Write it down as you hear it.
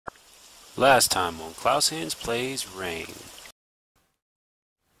Last time on Klaus Hands Plays Rain.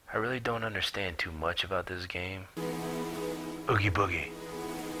 I really don't understand too much about this game. Oogie Boogie.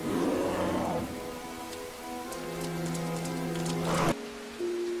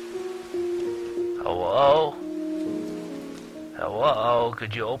 Hello? Hello?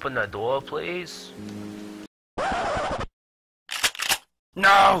 Could you open the door, please?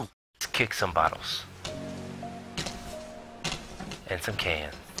 No! Let's kick some bottles. And some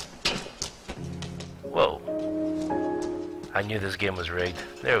cans. Whoa. I knew this game was rigged.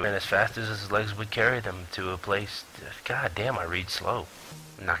 They ran as fast as his legs would carry them to a place. God damn, I read slow.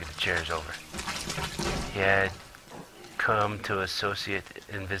 I'm knocking the chairs over. He had come to associate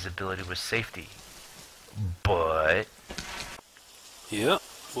invisibility with safety. But... Yeah,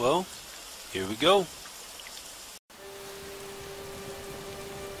 well, here we go.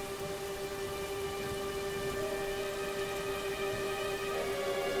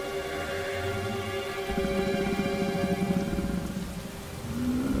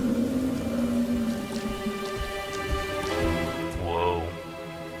 Whoa.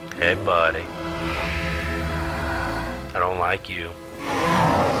 Hey, buddy. I don't like you.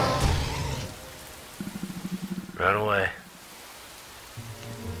 Run away.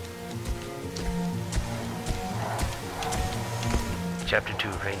 Chapter 2,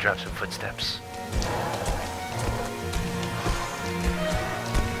 Raindrops and Footsteps.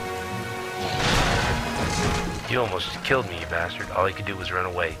 You almost killed me, you bastard. All I could do was run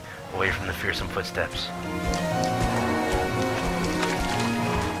away from the fearsome footsteps.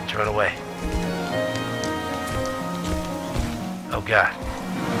 Let's run away. Oh God.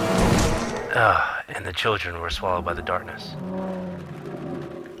 Ah, and the children were swallowed by the darkness.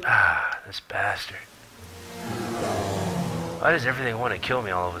 Ah, this bastard. Why does everything want to kill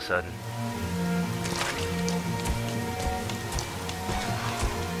me all of a sudden?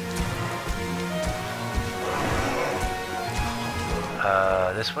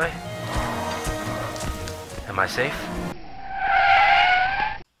 This way? Am I safe?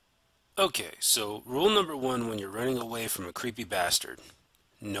 Okay, so rule number 1 when you're running away from a creepy bastard.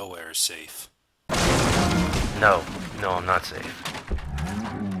 Nowhere is safe. No, I'm not safe.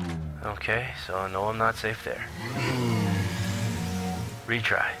 Okay, so no, I'm not safe there.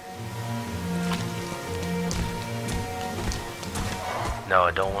 Retry. No,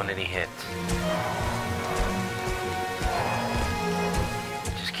 I don't want any hits.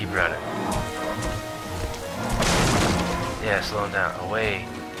 Just keep running. Yeah, slow him down. Away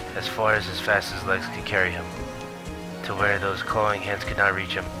as far as fast as legs could carry him. To where those clawing hands could not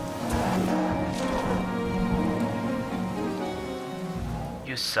reach him.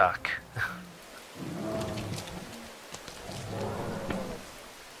 You suck.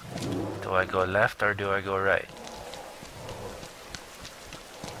 Do I go left or do I go right?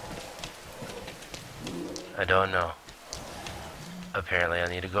 I don't know. Apparently I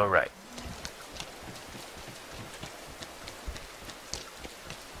need to go right.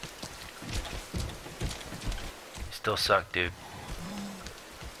 You still suck, dude.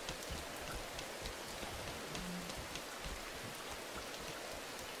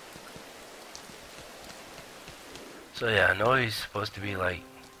 So yeah, I know he's supposed to be like,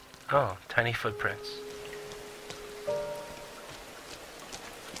 oh, tiny footprints.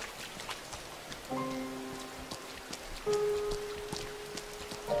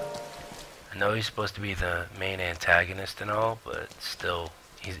 I know he's supposed to be the main antagonist and all, but still,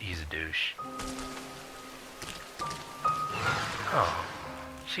 he's a douche. Oh,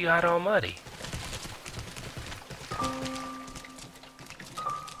 she got all muddy.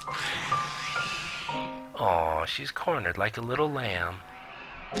 Oh, she's cornered like a little lamb.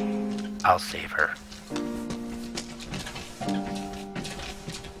 I'll save her.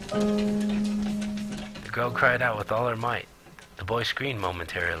 The girl cried out with all her might. The boy screamed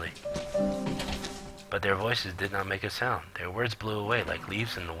momentarily. But their voices did not make a sound. Their words blew away like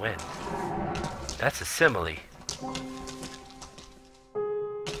leaves in the wind. That's a simile.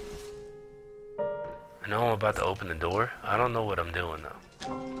 I know I'm about to open the door. I don't know what I'm doing though.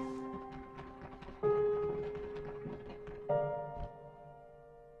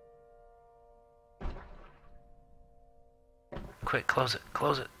 Quick, close it,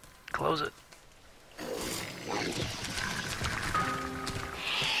 close it, close it.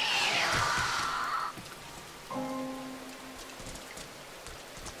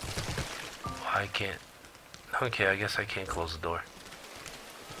 I can't. Okay, I guess I can't close the door.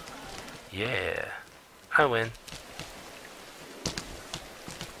 Yeah, I win.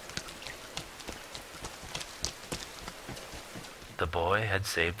 The boy had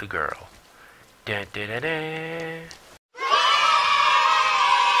saved the girl. Dun, dun, dun, dun.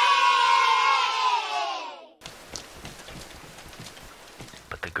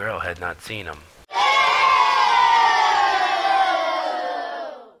 girl had not seen him.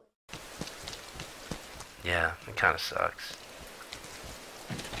 Yeah, it kind of sucks.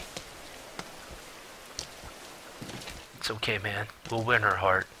 It's okay, man. We'll win her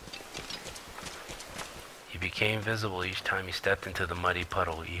heart. He became visible each time he stepped into the muddy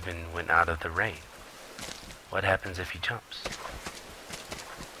puddle, even when out of the rain. What happens if he jumps?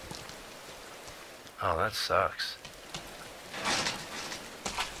 Oh, that sucks.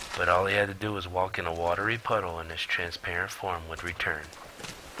 But all he had to do was walk in a watery puddle and his transparent form would return.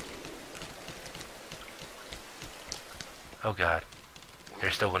 Oh God,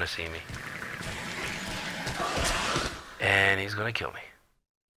 they're still gonna see me. And he's gonna kill me.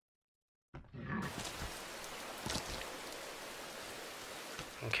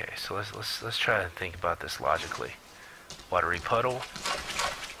 Okay, so let's try to think about this logically. Watery puddle.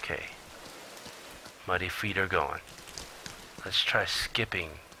 Okay. Muddy feet are going. Let's try skipping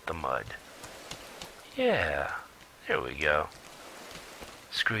the mud. Yeah, there we go.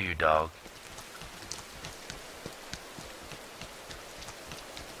 Screw you, dog.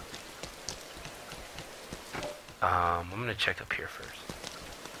 I'm gonna check up here first.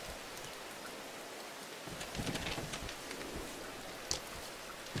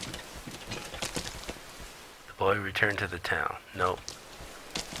 The boy returned to the town. Nope.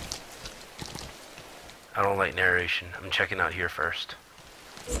 I don't like narration. I'm checking out here first.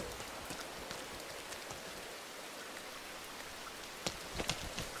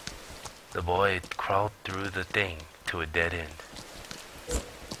 The boy crawled through the thing to a dead end.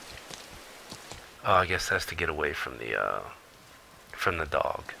 Oh, I guess that's to get away from the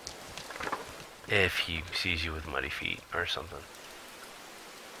dog. If he sees you with muddy feet or something.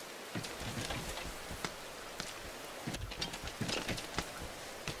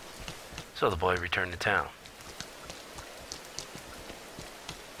 So the boy returned to town.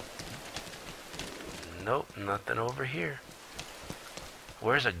 Nope, nothing over here.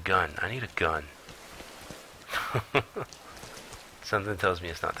 Where's a gun? I need a gun. Something tells me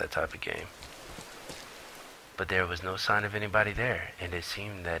it's not that type of game. But there was no sign of anybody there, and it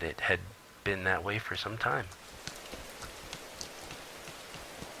seemed that it had been that way for some time.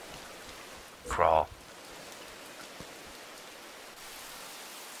 Crawl.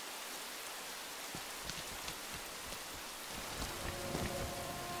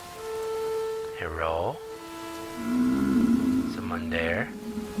 Hero. Someone there.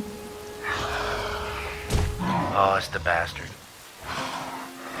 Oh, it's the bastard.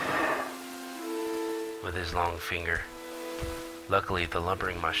 With his long finger. Luckily, the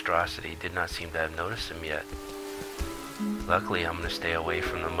lumbering monstrosity did not seem to have noticed him yet. Luckily, I'm going to stay away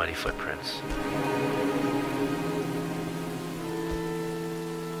from the muddy footprints.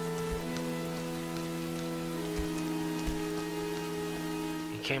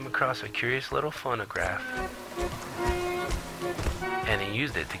 He came across a curious little phonograph, and he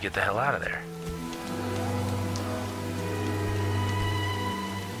used it to get the hell out of there.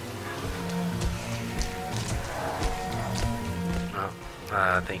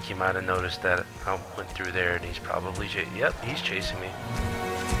 I think he might have noticed that I went through there, and he's probably yep, he's chasing me.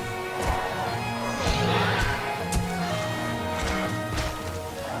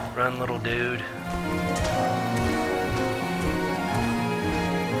 Run, little dude.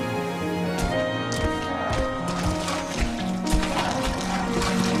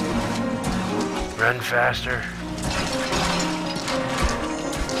 Run faster.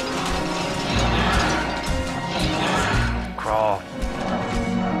 Crawl.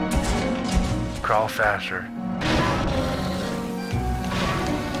 Crawl faster.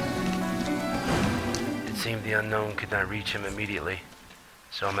 It seemed the unknown could not reach him immediately,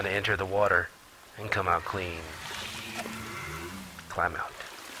 so I'm going to enter the water and come out clean. Climb out.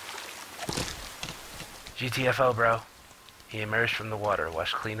 GTFO, bro. He emerged from the water,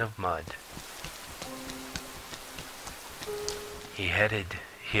 washed clean of mud. He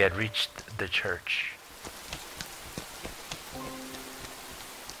had reached the church.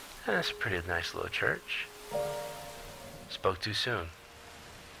 That's a pretty nice little church. Spoke too soon.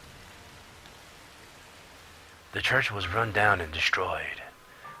 The church was run down and destroyed,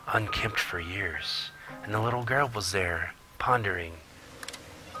 unkempt for years, and the little girl was there, pondering,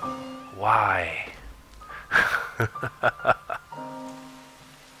 why?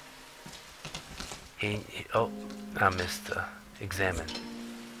 Oh, I missed examine.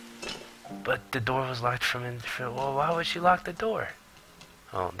 But the door was locked from inside. Well, why would she lock the door?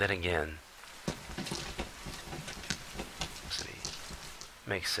 Oh, then again. Let's see.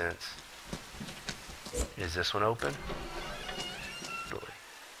 Makes sense. Is this one open?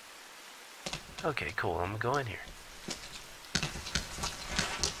 Okay, cool. I'm gonna go in here.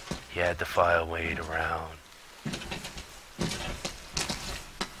 He had to file weight around.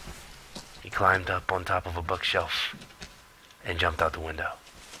 He climbed up on top of a bookshelf and jumped out the window.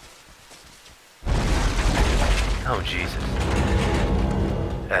 Oh, Jesus.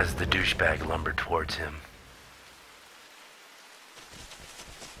 As the douchebag lumbered towards him.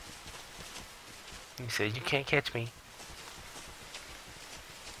 He said, "You can't catch me."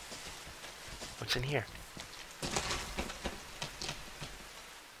 What's in here?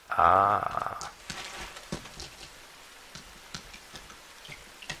 Ah.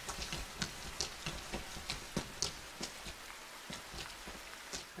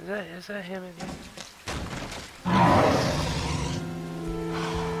 Is that him in here?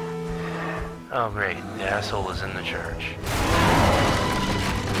 Oh great, the asshole is in the church.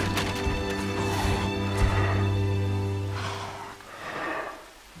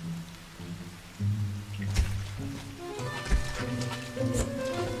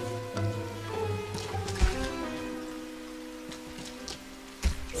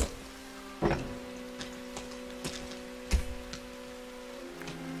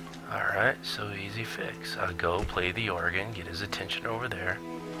 Alright, so easy fix. I'll go play the organ, get his attention over there.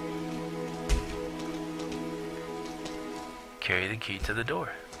 Carry the key to the door.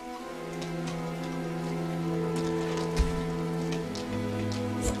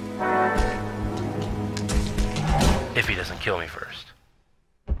 If he doesn't kill me first.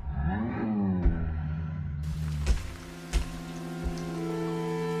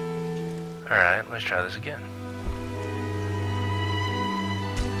 Alright, let's try this again.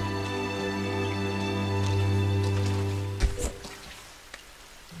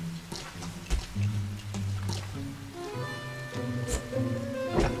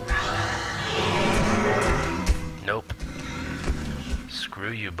 Nope.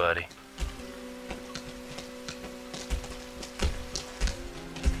 Screw you, buddy.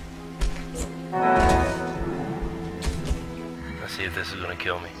 Let's see if this is gonna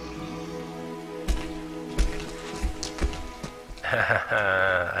kill me.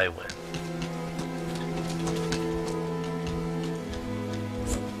 I win.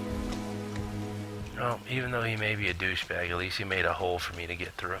 Well, even though he may be a douchebag, at least he made a hole for me to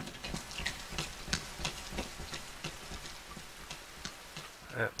get through.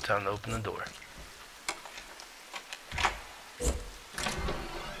 Yep, time to open the door.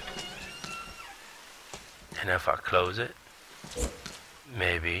 And if I close it,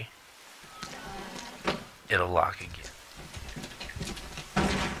 maybe it'll lock again.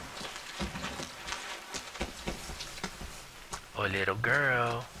 Oh, little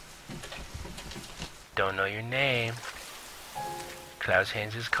girl, don't know your name. Klaus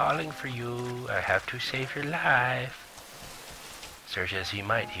Hans is calling for you. I have to save your life. Search as he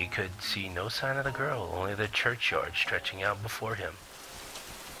might, he could see no sign of the girl, only the churchyard stretching out before him.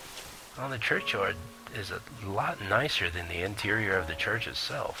 Well, the churchyard is a lot nicer than the interior of the church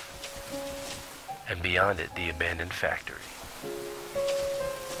itself. And beyond it, the abandoned factory.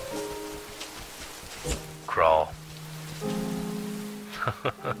 Crawl.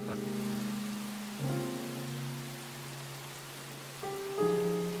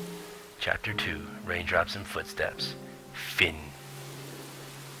 Chapter 2, Raindrops and Footsteps. Finn.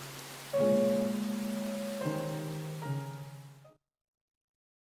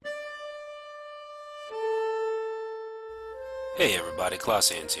 Hey everybody, Klaus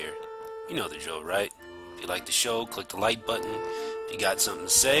Hans here. You know the drill, right? If you like the show, click the like button. If you got something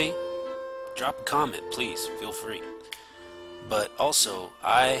to say, drop a comment, please. Feel free. But also,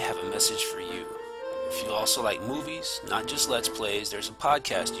 I have a message for you. If you also like movies, not just Let's Plays, there's a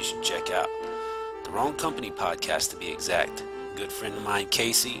podcast you should check out. The Wrong Company podcast, to be exact. A good friend of mine,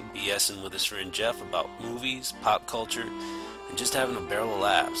 Casey, BSing with his friend Jeff about movies, pop culture, and just having a barrel of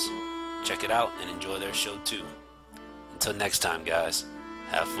laughs. Check it out and enjoy their show too. Until next time, guys,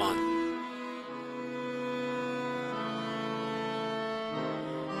 have fun.